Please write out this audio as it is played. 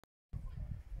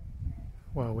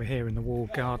Well, we're here in the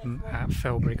walled garden at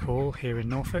Felbrigg Hall here in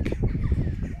Norfolk,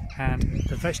 and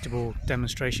the vegetable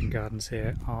demonstration gardens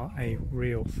here are a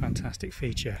real fantastic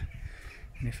feature.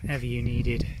 And if ever you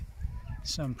needed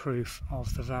some proof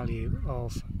of the value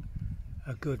of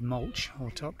a good mulch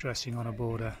or top dressing on a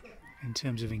border in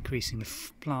terms of increasing the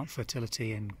plant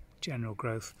fertility and general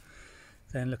growth,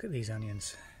 then look at these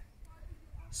onions.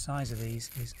 The size of these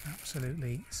is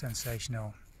absolutely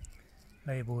sensational.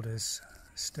 Labelled as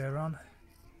stir on,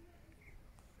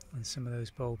 and some of those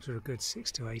bulbs are a good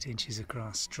 6 to 8 inches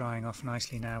across, drying off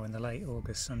nicely now in the late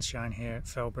August sunshine here at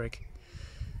Felbrigg.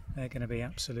 They're going to be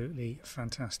absolutely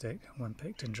fantastic when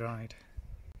picked and dried.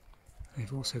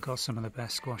 We've also got some of the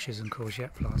best squashes and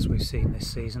courgette plants we've seen this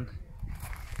season.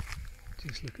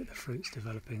 Just look at the fruits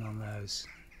developing on those.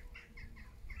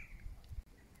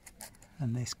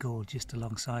 And this gourd just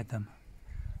alongside them,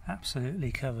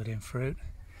 absolutely covered in fruit,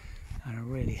 and a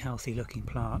really healthy looking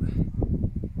plant.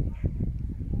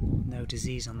 No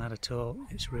disease on that at all.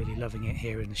 It's really loving it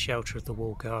here in the shelter of the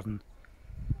walled garden.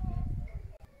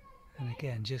 And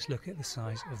again, just look at the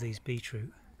size of these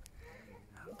beetroot.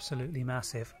 Absolutely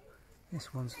massive.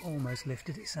 This one's almost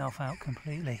lifted itself out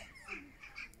completely,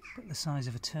 but the size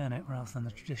of a turnip rather than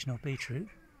the traditional beetroot.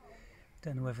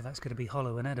 Don't know whether that's going to be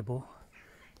hollow and edible,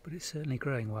 but it's certainly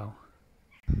growing well.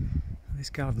 This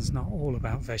garden's not all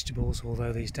about vegetables,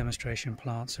 although these demonstration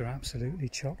plants are absolutely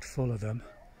chock full of them.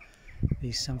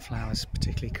 These sunflowers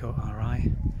particularly caught our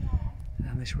eye,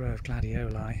 and this row of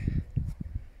gladioli,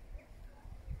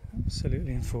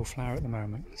 absolutely in full flower at the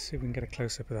moment. Let's see if we can get a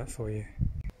close-up of that for you.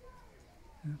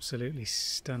 Absolutely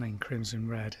stunning crimson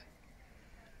red,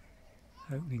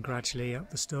 opening gradually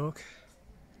up the stalk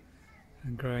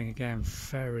and growing again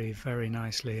very, very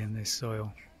nicely in this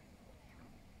soil.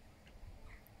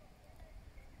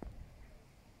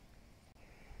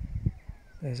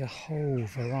 There's a whole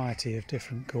variety of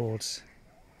different gourds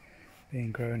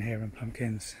being grown here in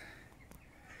pumpkins.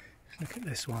 Look at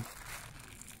this one.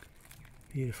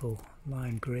 Beautiful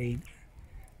lime green,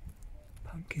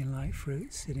 pumpkin-like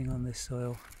fruit sitting on this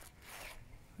soil.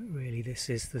 But really, this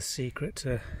is the secret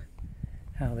to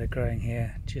how they're growing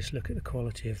here. Just look at the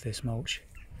quality of this mulch.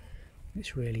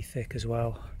 It's really thick as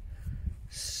well.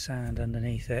 Sand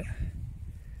underneath it.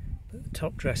 But the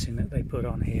top dressing that they put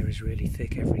on here is really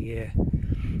thick every year,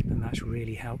 and that's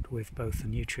really helped with both the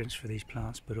nutrients for these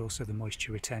plants but also the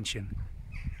moisture retention.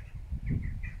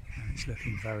 And it's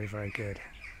looking very, very good.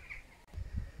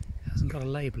 It hasn't got a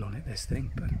label on it, this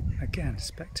thing, but again,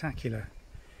 spectacular.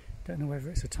 Don't know whether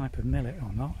it's a type of millet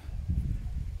or not,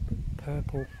 but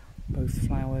purple, both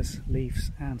flowers,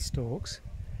 leaves and stalks,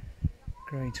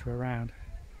 growing to around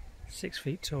 6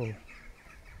 feet tall.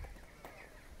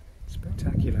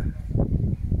 Spectacular.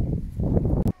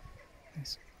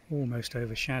 It's almost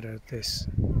overshadowed this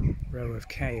row of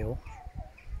kale,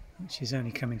 which is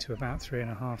only coming to about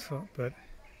 3.5 foot, but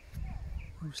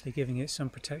obviously giving it some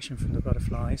protection from the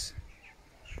butterflies,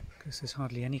 because there's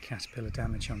hardly any caterpillar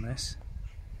damage on this.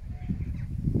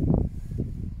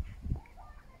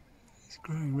 It's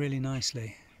growing really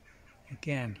nicely.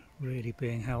 Again, really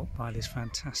being helped by this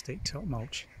fantastic top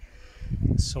mulch.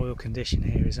 The soil condition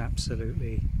here is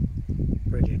absolutely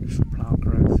brilliant for plant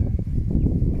growth.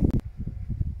 And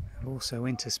also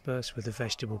interspersed with the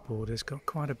vegetable borders, got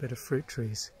quite a bit of fruit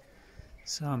trees.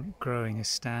 Some growing as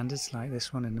standards, like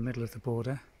this one in the middle of the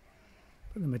border,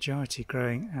 but the majority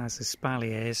growing as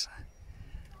espaliers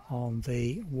on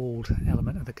the walled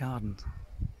element of the garden.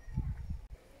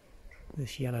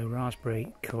 This yellow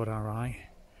raspberry caught our eye.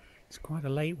 It's quite a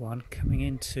late one, coming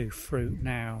into fruit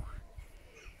now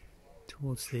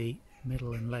towards the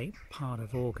middle and late part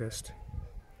of August.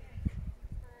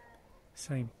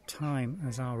 Same time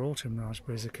as our autumn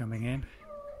raspberries are coming in.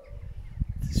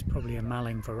 This is probably a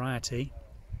Malling variety.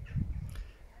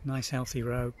 Nice healthy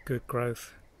row, good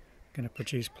growth. Going to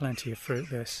produce plenty of fruit,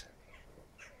 this.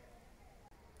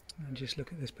 And just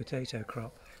look at this potato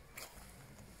crop.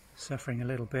 Suffering a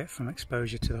little bit from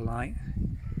exposure to the light,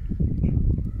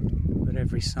 but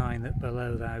every sign that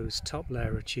below those top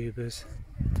layer of tubers,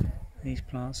 these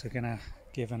plants are going to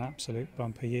give an absolute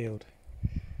bumper yield.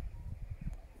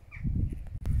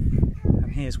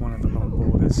 And here's one of the long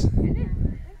borders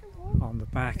on the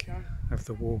back of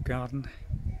the walled garden.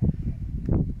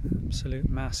 Absolute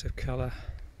mass of colour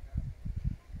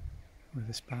with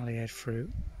espaliered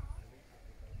fruit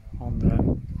on the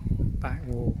back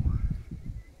wall.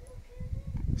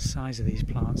 The size of these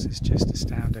plants is just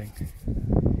astounding,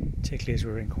 particularly as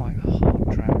we're in quite a hot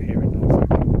drought here in Norfolk.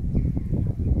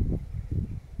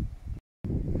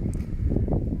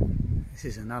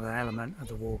 This is another element of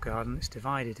the walled garden. It's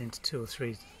divided into 2 or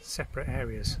 3 separate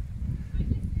areas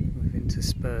with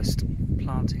interspersed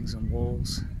plantings and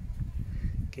walls,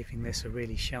 giving this a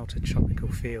really sheltered tropical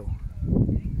feel.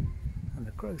 And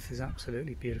the growth is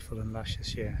absolutely beautiful and lush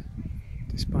this year,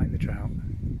 despite the drought.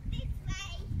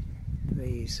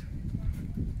 These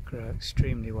grow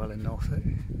extremely well in Norfolk.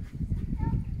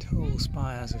 Tall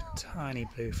spires of tiny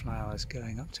blue flowers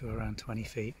going up to around 20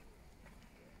 feet.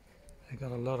 They've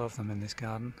got a lot of them in this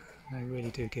garden. They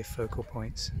really do give focal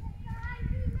points.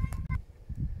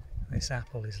 This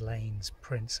apple is Lane's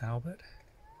Prince Albert.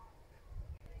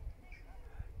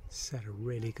 Set a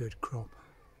really good crop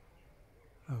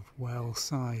of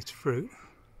well-sized fruit,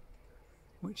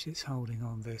 which it's holding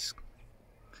on this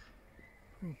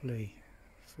probably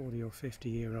 40 or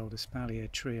 50-year-old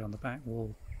espalier tree on the back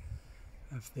wall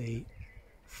of the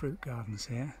fruit gardens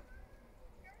here.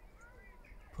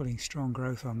 Putting strong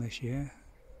growth on this year.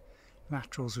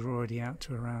 Laterals are already out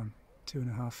to around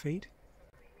 2.5 feet.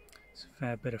 There's a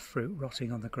fair bit of fruit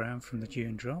rotting on the ground from the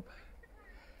June drop,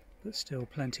 but still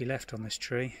plenty left on this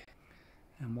tree.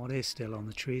 And what is still on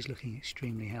the tree is looking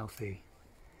extremely healthy.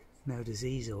 No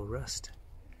disease or rust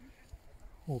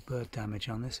or bird damage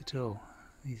on this at all.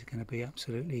 These are going to be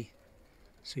absolutely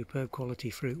superb quality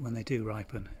fruit when they do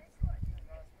ripen.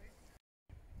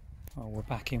 Well, we're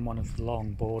back in one of the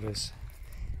long borders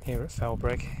here at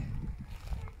Felbrigg,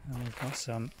 and we've got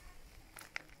some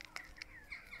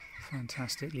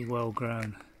fantastically well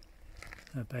grown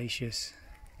herbaceous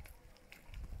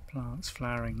plants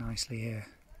flowering nicely here.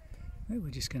 I think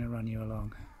we're just going to run you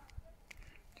along.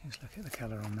 Just look at the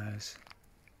colour on those.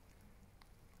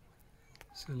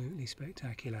 Absolutely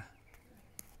spectacular.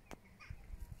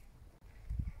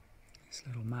 This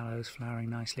little mallow's flowering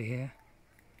nicely here.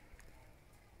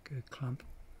 Good clump.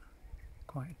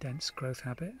 Quite a dense growth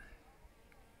habit.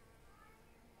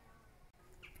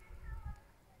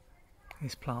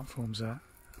 This plant forms a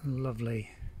lovely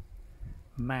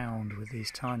mound with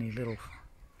these tiny little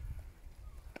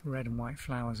red and white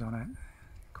flowers on it.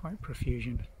 Quite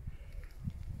profusion.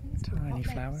 Tiny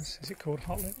flowers. Is it called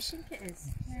hot lips? I think it is.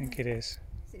 I think it is.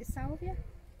 Is it salvia?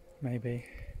 Maybe.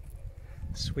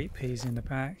 Sweet peas in the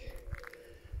back,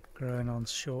 growing on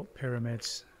short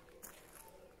pyramids,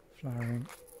 flowering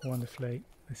wonderfully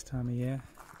this time of year,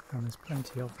 and there's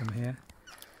plenty of them here.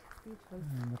 Beautiful.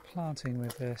 And the planting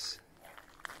with this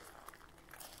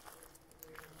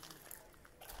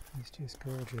is just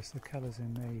gorgeous. The colours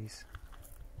in these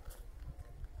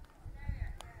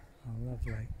are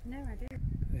lovely. No, I do.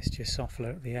 This Drosophila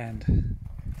at the end,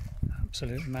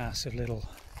 absolute mass of little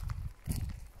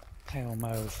pale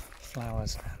mauve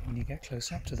flowers. When you get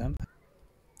close up to them,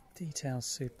 details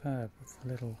superb with the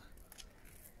little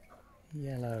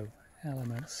yellow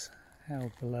elements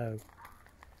held below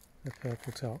the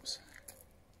purple tops.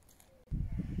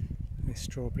 This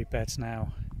strawberry bed's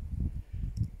now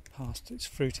past its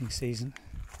fruiting season.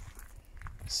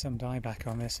 There's some dieback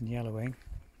on this and yellowing,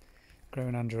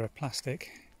 grown under a plastic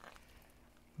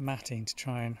matting to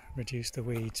try and reduce the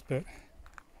weeds, but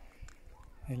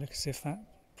they look as if that's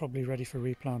probably ready for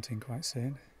replanting quite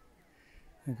soon.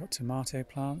 We've got tomato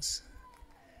plants,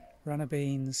 runner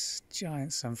beans,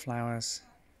 giant sunflowers,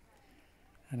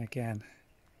 and again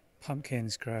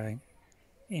pumpkins growing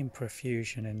in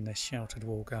profusion in this sheltered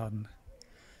wall garden.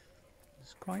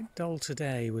 It's quite dull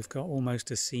today. We've got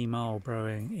almost a sea mile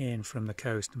blowing in from the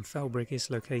coast, and Felbrigg is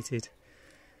located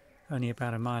only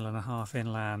about 1.5 miles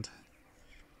inland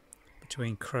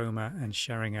between Cromer and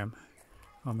Sheringham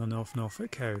on the North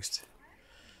Norfolk coast.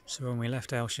 So when we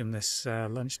left Elsham this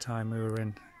lunchtime, we were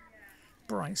in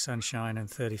bright sunshine and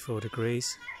 34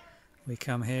 degrees. We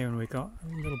come here and we've got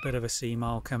a little bit of a sea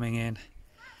mile coming in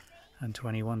and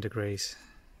 21 degrees.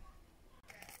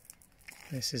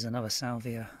 This is another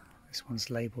salvia. This one's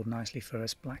labelled nicely for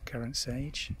us, blackcurrant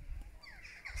sage.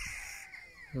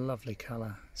 Lovely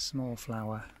colour, small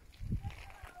flower.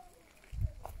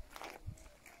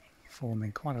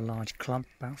 Forming quite a large clump,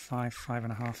 about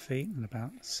 5.5 feet and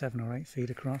about 7 or 8 feet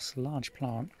across. Large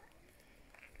plant.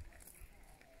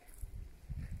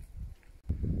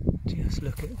 Just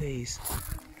look at these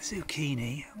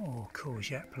zucchini or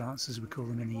courgette plants as we call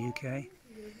them in the UK.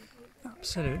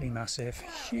 Absolutely massive,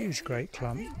 huge great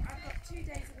clump.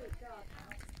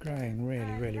 Growing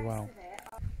really, really well.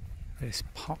 This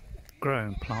pot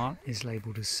grown plant is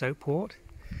labelled as soapwort.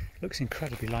 Looks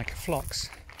incredibly like a phlox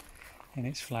in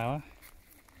its flower.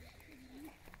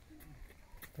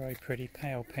 Very pretty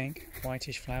pale pink,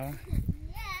 whitish flower,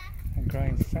 and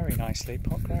growing very nicely,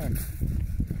 pot grown.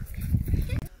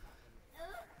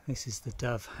 This is the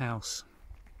dove house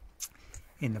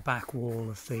in the back wall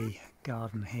of the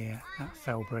garden here at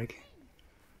Felbrigg.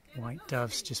 White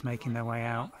doves just making their way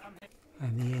out,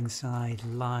 and the inside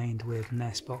lined with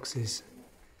nest boxes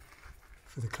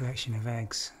for the collection of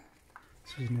eggs.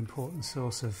 This is an important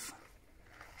source of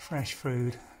fresh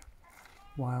food.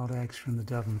 Wild eggs from the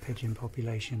dove and pigeon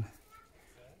population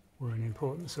were an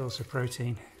important source of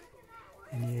protein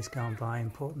in years gone by,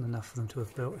 important enough for them to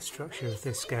have built a structure of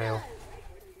this scale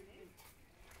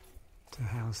to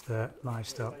house their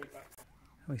livestock.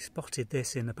 We spotted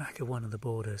this in the back of one of the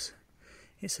borders.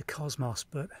 It's a cosmos,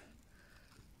 but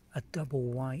a double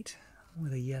white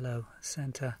with a yellow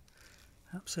centre.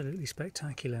 Absolutely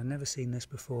spectacular, never seen this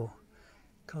before.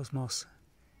 Cosmos,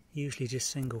 usually just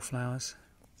single flowers.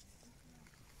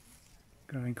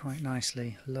 Growing quite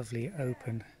nicely, lovely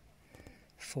open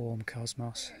form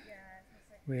cosmos.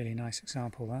 Really nice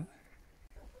example, that.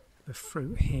 The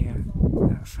fruit here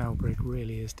at Felbrigg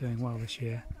really is doing well this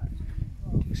year.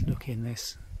 Just look in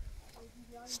this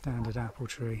standard apple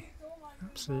tree,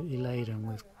 absolutely laden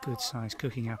with good sized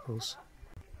cooking apples.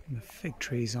 And the fig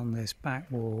trees on this back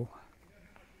wall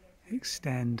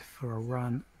extend for a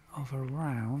run of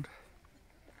around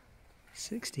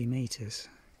 60 metres.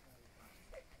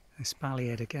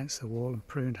 Espaliered against the wall and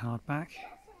pruned hard back.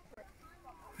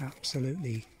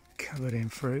 Absolutely covered in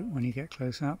fruit when you get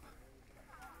close up.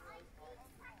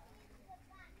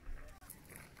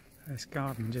 This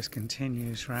garden just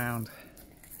continues round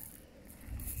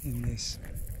in this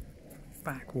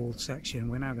back walled section.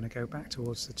 We're now going to go back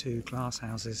towards the two glass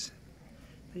houses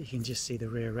that you can just see the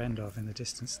rear end of in the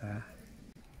distance there.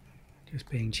 Just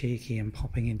being cheeky and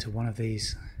popping into one of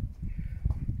these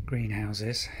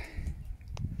greenhouses.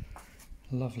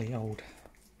 Lovely old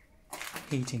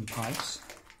heating pipes.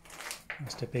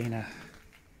 Must have been a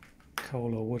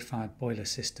coal or wood-fired boiler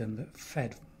system that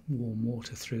fed warm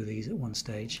water through these at one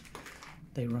stage.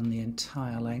 They run the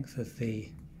entire length of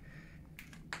the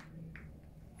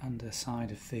underside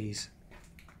of these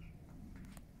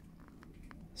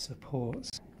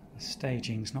supports. The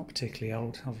staging's not particularly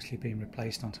old, obviously been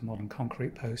replaced onto modern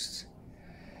concrete posts.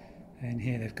 And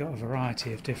here they've got a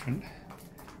variety of different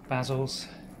basils.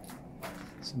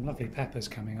 Some lovely peppers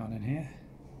coming on in here.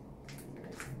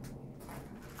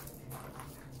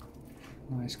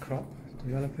 Nice crop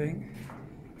developing.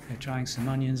 They're drying some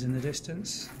onions in the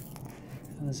distance.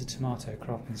 And there's a tomato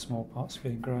crop in small pots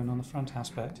being grown on the front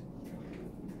aspect.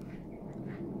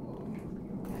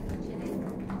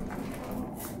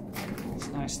 It's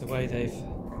nice the way they've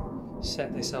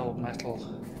set this old metal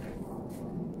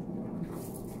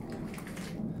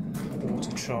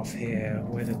water trough here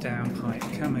with a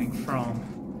downpipe coming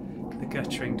from the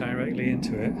guttering directly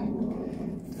into it.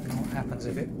 Don't know what happens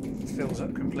if it fills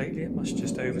up completely. It must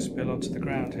just overspill onto the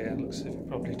ground here. It looks as if it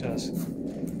probably does.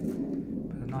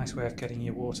 But a nice way of getting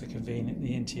your water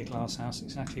conveniently into your glass house,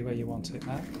 exactly where you want it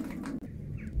now.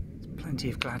 There's plenty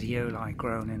of gladioli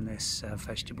grown in this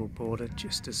vegetable border,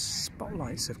 just as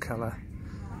spotlights of colour.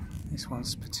 This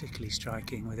one's particularly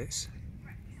striking with its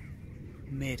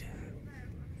mid,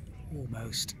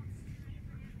 almost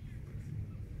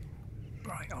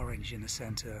bright orange in the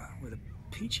centre with a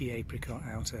peachy apricot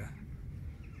outer.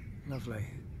 Lovely.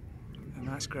 And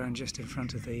that's grown just in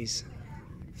front of these,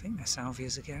 I think they're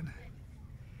salvias again.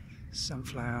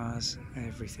 Sunflowers,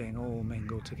 everything all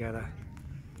mingled together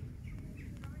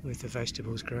with the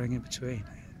vegetables growing in between.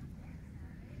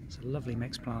 It's a lovely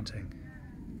mixed planting.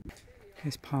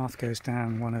 This path goes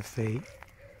down one of the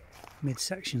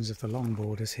mid-sections of the long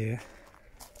borders here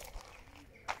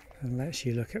and lets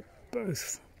you look at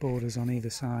both borders on either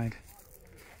side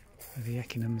with the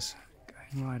echinums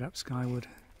going right up skyward,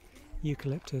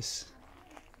 eucalyptus,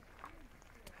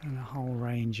 and a whole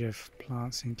range of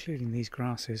plants, including these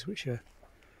grasses, which are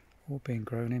all being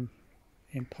grown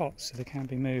in pots, so they can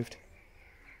be moved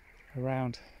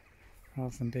around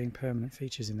rather than being permanent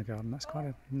features in the garden. That's quite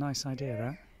a nice idea,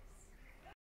 that.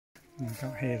 And we've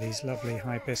got here these lovely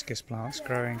hibiscus plants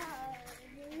growing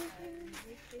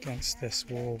against this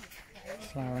wall,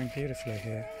 flowering beautifully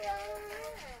here.